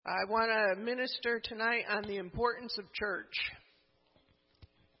I want to minister tonight on the importance of church.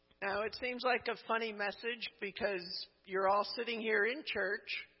 Now, it seems like a funny message because you're all sitting here in church.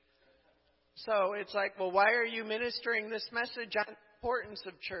 So it's like, well, why are you ministering this message on the importance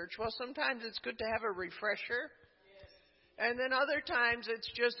of church? Well, sometimes it's good to have a refresher. And then other times it's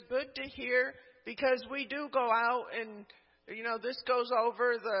just good to hear because we do go out and, this goes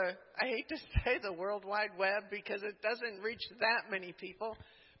over I hate to say the World Wide Web because it doesn't reach that many people.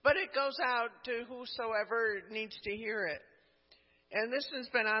 But it goes out to whosoever needs to hear it. And this has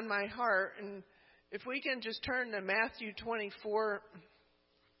been on my heart. And if we can just turn to Matthew 24,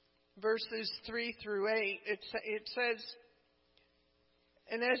 verses 3 through 8, it says,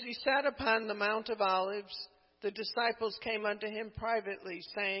 "And as he sat upon the Mount of Olives, the disciples came unto him privately,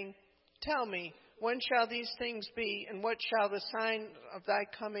 saying, Tell me, when shall these things be, and what shall the sign of thy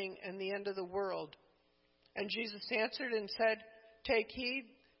coming and the end of the world? And Jesus answered and said, Take heed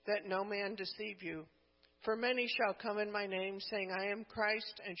that no man deceive you. For many shall come in my name, saying, I am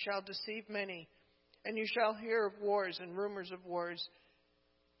Christ, and shall deceive many. And you shall hear of wars and rumors of wars.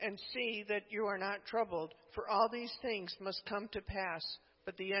 And see that you are not troubled, for all these things must come to pass,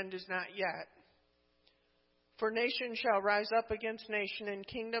 but the end is not yet. For nation shall rise up against nation, and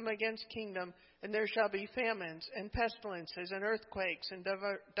kingdom against kingdom, and there shall be famines, and pestilences, and earthquakes in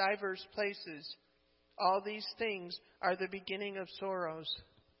divers places. All these things are the beginning of sorrows."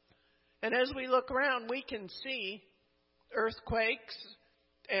 And as we look around, we can see earthquakes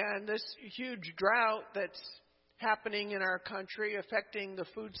and this huge drought that's happening in our country, affecting the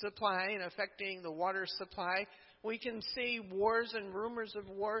food supply and affecting the water supply. We can see wars and rumors of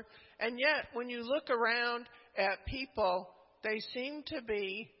war. And yet, when you look around at people, they seem to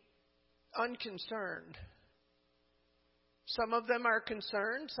be unconcerned. Some of them are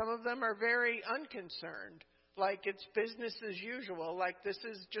concerned. Some of them are very unconcerned. Like it's business as usual. Like this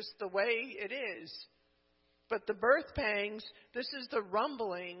is just the way it is. But the birth pangs, this is the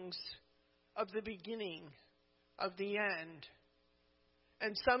rumblings of the beginning of the end.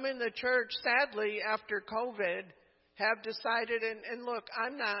 And some in the church, sadly, after COVID, have decided, and look,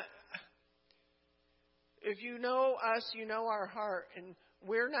 if you know us, you know our heart, and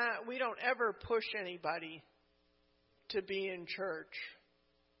we don't ever push anybody to be in church.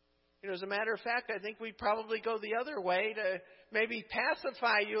 As a matter of fact, I think we'd probably go the other way to maybe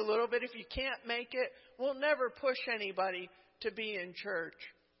pacify you a little bit. If you can't make it, we'll never push anybody to be in church.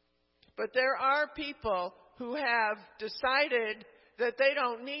 But there are people who have decided that they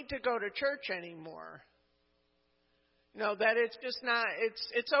don't need to go to church anymore. That it's just not,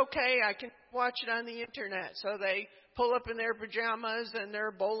 it's okay, I can watch it on the internet. So they pull up in their pajamas and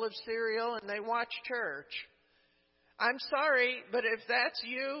their bowl of cereal and they watch church. I'm sorry, but if that's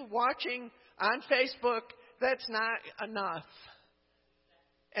you watching on Facebook, that's not enough.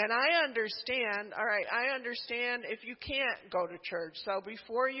 And I understand if you can't go to church. So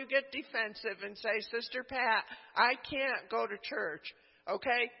before you get defensive and say, Sister Pat, I can't go to church,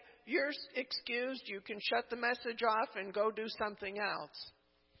 okay? You're excused. You can shut the message off and go do something else.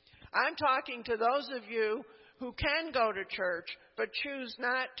 I'm talking to those of you who can go to church but choose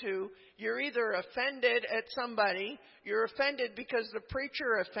not to. You're either offended at somebody, you're offended because the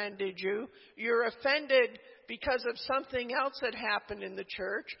preacher offended you, you're offended because of something else that happened in the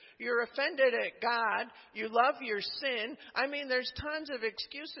church, you're offended at God, you love your sin. There's tons of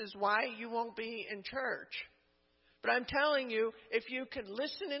excuses why you won't be in church. But I'm telling you, if you could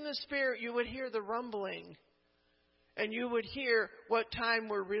listen in the Spirit, you would hear the rumbling. And you would hear what time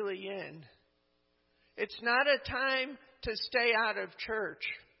we're really in. It's not a time to stay out of church.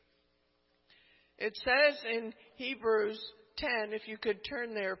 It says in Hebrews 10, if you could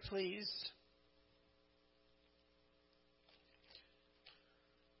turn there, please.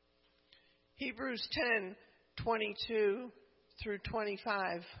 Hebrews 10:22 through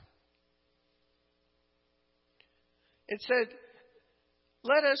 25. It said,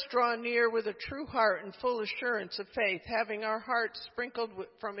 Let us draw near with a true heart and full assurance of faith, having our hearts sprinkled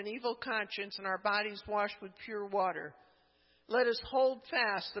from an evil conscience and our bodies washed with pure water. Let us hold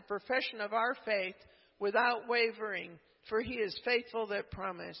fast the profession of our faith without wavering, for he is faithful that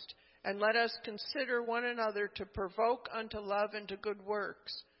promised. And let us consider one another to provoke unto love and to good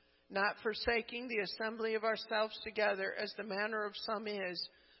works, not forsaking the assembly of ourselves together as the manner of some is,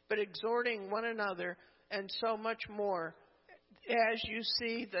 but exhorting one another, and so much more as you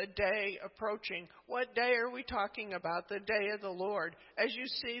see the day approaching. What day are we talking about? The day of the Lord. As you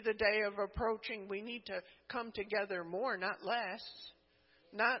see the day of approaching, we need to come together more, not less.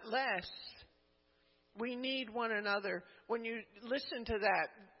 Not less. We need one another. When you listen to that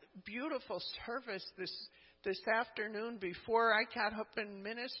beautiful service this afternoon, before I got up and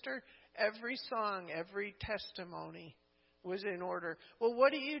ministered, every song, every testimony was in order. Well,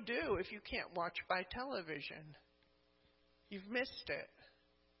 what do you do if you can't watch by television? You've missed it.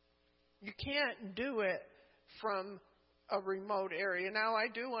 You can't do it from a remote area. Now, I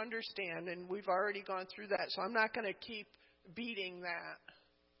do understand, and we've already gone through that, so I'm not going to keep beating that.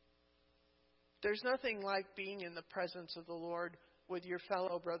 There's nothing like being in the presence of the Lord with your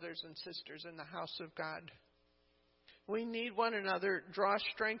fellow brothers and sisters in the house of God. We need one another, draw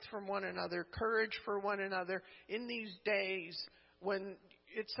strength from one another, courage for one another in these days when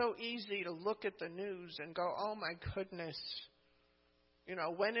it's so easy to look at the news and go, oh my goodness,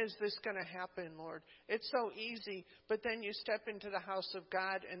 when is this going to happen, Lord? It's so easy, but then you step into the house of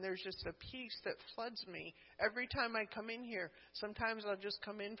God and there's just a peace that floods me. Every time I come in here, sometimes I'll just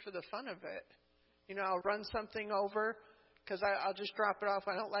come in for the fun of it. I'll run something over because I'll just drop it off.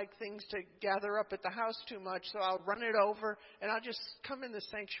 I don't like things to gather up at the house too much, so I'll run it over and I'll just come in the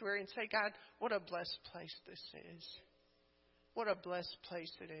sanctuary and say, God, what a blessed place this is. What a blessed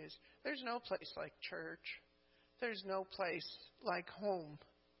place it is. There's no place like church. There's no place like home.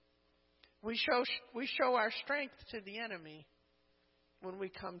 We show our strength to the enemy when we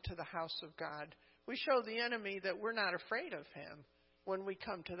come to the house of God. We show the enemy that we're not afraid of him when we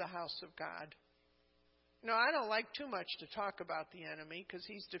come to the house of God. I don't like too much to talk about the enemy because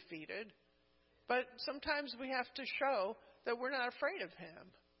he's defeated. But sometimes we have to show that we're not afraid of him.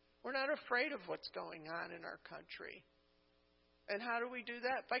 We're not afraid of what's going on in our country. And how do we do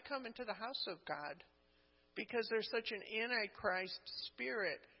that? By coming to the house of God. Because there's such an antichrist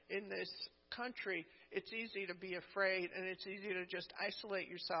spirit in this country, it's easy to be afraid, and it's easy to just isolate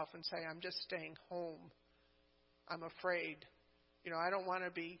yourself and say, I'm just staying home. I'm afraid. I don't want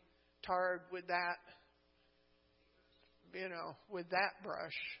to be tarred with that, with that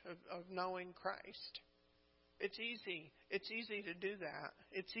brush of knowing Christ. It's easy. It's easy to do that.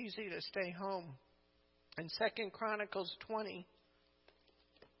 It's easy to stay home. In 2 Chronicles 20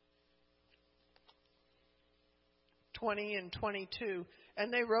 and 22,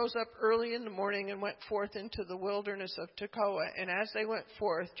 and they rose up early in the morning and went forth into the wilderness of Tekoa. And as they went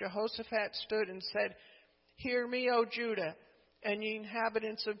forth, Jehoshaphat stood and said, Hear me, O Judah, and ye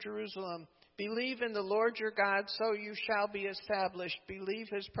inhabitants of Jerusalem. Believe in the Lord your God, so you shall be established. Believe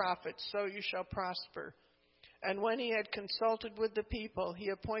his prophets, so you shall prosper. And when he had consulted with the people, he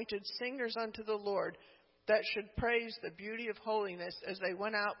appointed singers unto the Lord that should praise the beauty of holiness as they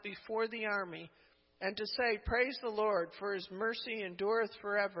went out before the army, and to say, Praise the Lord, for his mercy endureth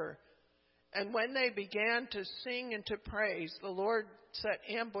forever. And when they began to sing and to praise, the Lord set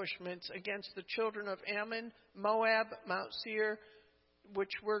ambushments against the children of Ammon, Moab, Mount Seir,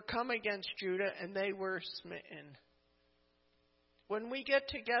 which were come against Judah, and they were smitten. When we get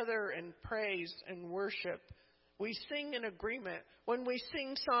together and praise and worship, we sing in agreement. When we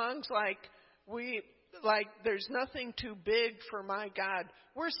sing songs like there's nothing too big for my God,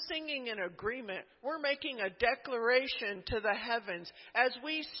 we're singing in agreement. We're making a declaration to the heavens. As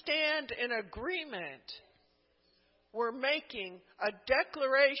we stand in agreement, we're making a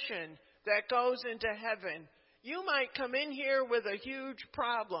declaration that goes into heaven. You might come in here with a huge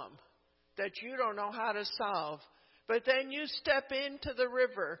problem that you don't know how to solve, but then you step into the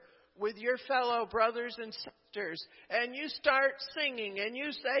river with your fellow brothers and sisters, and you start singing, and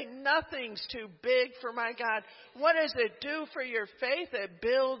you say, nothing's too big for my God. What does it do for your faith? It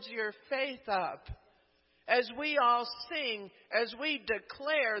builds your faith up. As we all sing, as we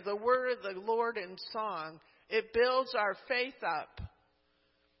declare the word of the Lord in song, it builds our faith up.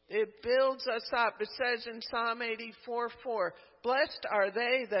 It builds us up. It says in Psalm 84:4, Blessed are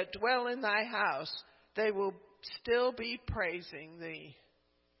they that dwell in thy house. They will still be praising thee.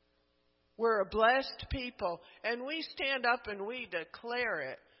 We're a blessed people, and we stand up and we declare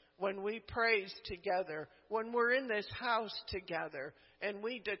it when we praise together, when we're in this house together, and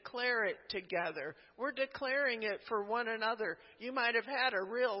we declare it together. We're declaring it for one another. You might have had a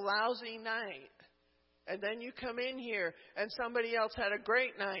real lousy night, and then you come in here and somebody else had a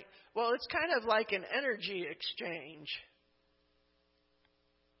great night. Well, it's kind of like an energy exchange.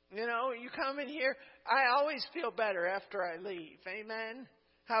 You come in here, I always feel better after I leave. Amen?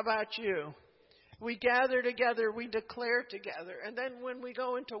 How about you? We gather together, we declare together. And then when we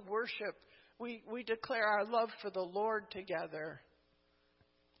go into worship, we declare our love for the Lord together.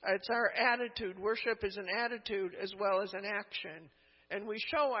 It's our attitude. Worship is an attitude as well as an action. And we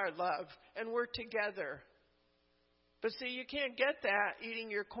show our love, and we're together. But see, you can't get that eating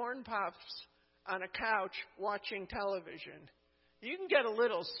your corn puffs on a couch watching television. You can get a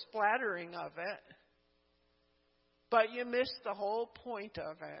little splattering of it, but you miss the whole point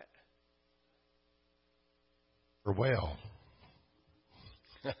of it. well.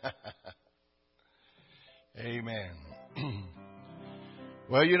 Amen.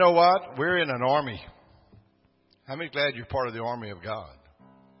 Well, you know what? We're in an army. How many glad you're part of the army of God?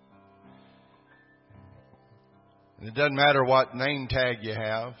 And it doesn't matter what name tag you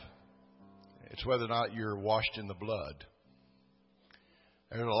have. It's whether or not you're washed in the blood.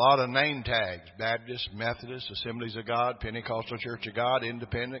 There's a lot of name tags. Baptist, Methodist, Assemblies of God, Pentecostal Church of God,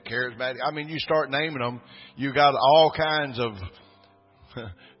 Independent, Charismatic. I mean, you start naming them, you got all kinds of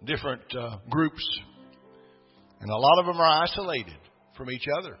different groups. And a lot of them are isolated from each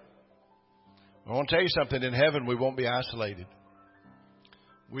other. I want to tell you something. In heaven, we won't be isolated.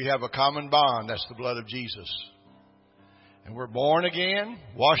 We have a common bond. That's the blood of Jesus. And we're born again,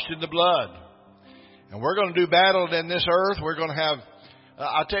 washed in the blood. And we're going to do battle in this earth. We're going to have...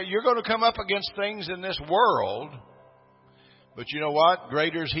 I tell you, you're going to come up against things in this world. But you know what?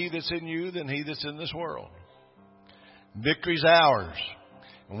 Greater is He that's in you than he that's in this world. Victory's ours.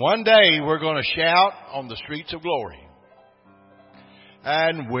 And one day we're going to shout on the streets of glory.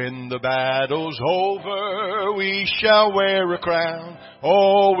 And when the battle's over, we shall wear a crown.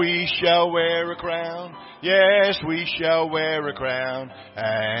 Oh, we shall wear a crown. Yes, we shall wear a crown.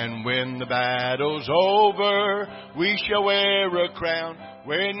 And when the battle's over, we shall wear a crown.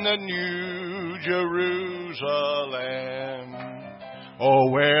 When the New Jerusalem.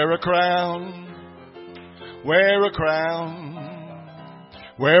 Oh, wear a crown. Wear a crown.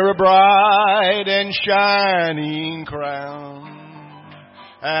 Wear a bright and shining crown.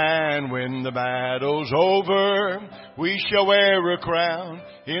 And when the battle's over, we shall wear a crown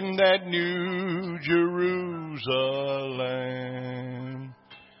in that New Jerusalem.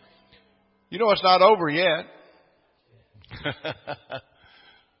 You know, it's not over yet.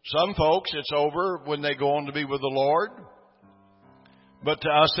 Some folks, it's over when they go on to be with the Lord. But to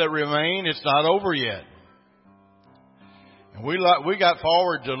us that remain, it's not over yet. And we got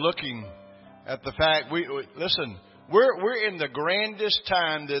forward to looking at the fact, listen, we're in the grandest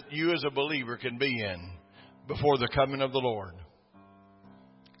time that you as a believer can be in before the coming of the Lord.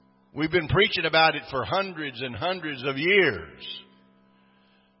 We've been preaching about it for hundreds and hundreds of years.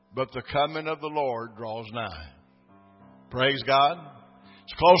 But the coming of the Lord draws nigh. Praise God.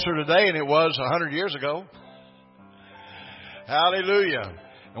 It's closer today than it was 100 years ago. Hallelujah.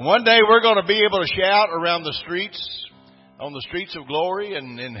 And one day we're going to be able to shout around the streets, on the streets of glory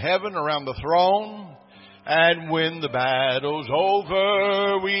and in heaven around the throne. And when the battle's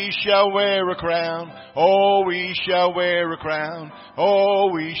over, we shall wear a crown. Oh, we shall wear a crown. Oh,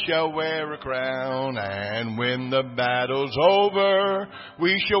 we shall wear a crown. And when the battle's over,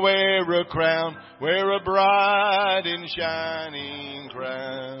 we shall wear a crown. Wear a bright and shining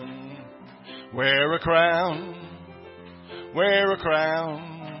crown. Wear a crown. Wear a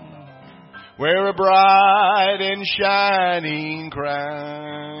crown. Wear a bright and shining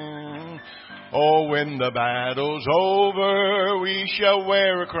crown. Oh, when the battle's over, we shall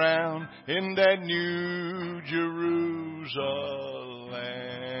wear a crown in that New Jerusalem.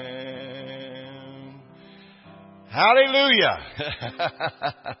 Hallelujah.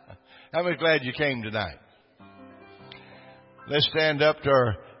 How many glad you came tonight? Let's stand up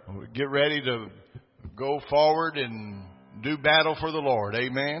get ready to go forward and do battle for the Lord.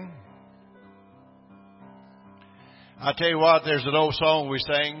 Amen. I tell you what, there's an old song we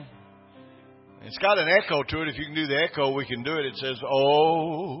sang. It's got an echo to it. If you can do the echo, we can do it. It says,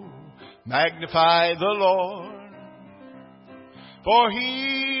 oh, magnify the Lord, for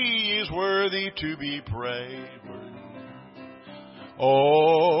He is worthy to be praised.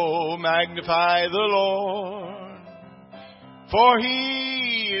 Oh, magnify the Lord, for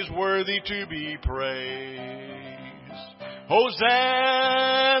He is worthy to be praised.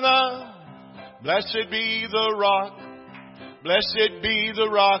 Hosanna, blessed be the rock. Blessed be the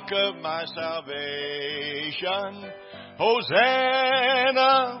rock of my salvation.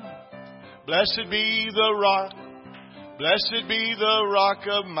 Hosanna. Blessed be the rock. Blessed be the rock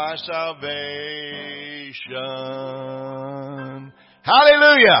of my salvation.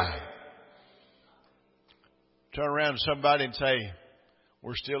 Hallelujah. Turn around to somebody and say,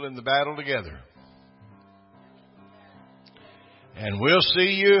 we're still in the battle together. And we'll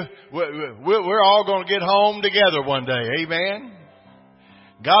see you. We're all going to get home together one day. Amen.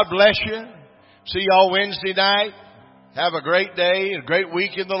 God bless you. See y'all Wednesday night. Have a great day, a great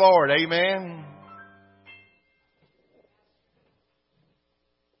week in the Lord. Amen.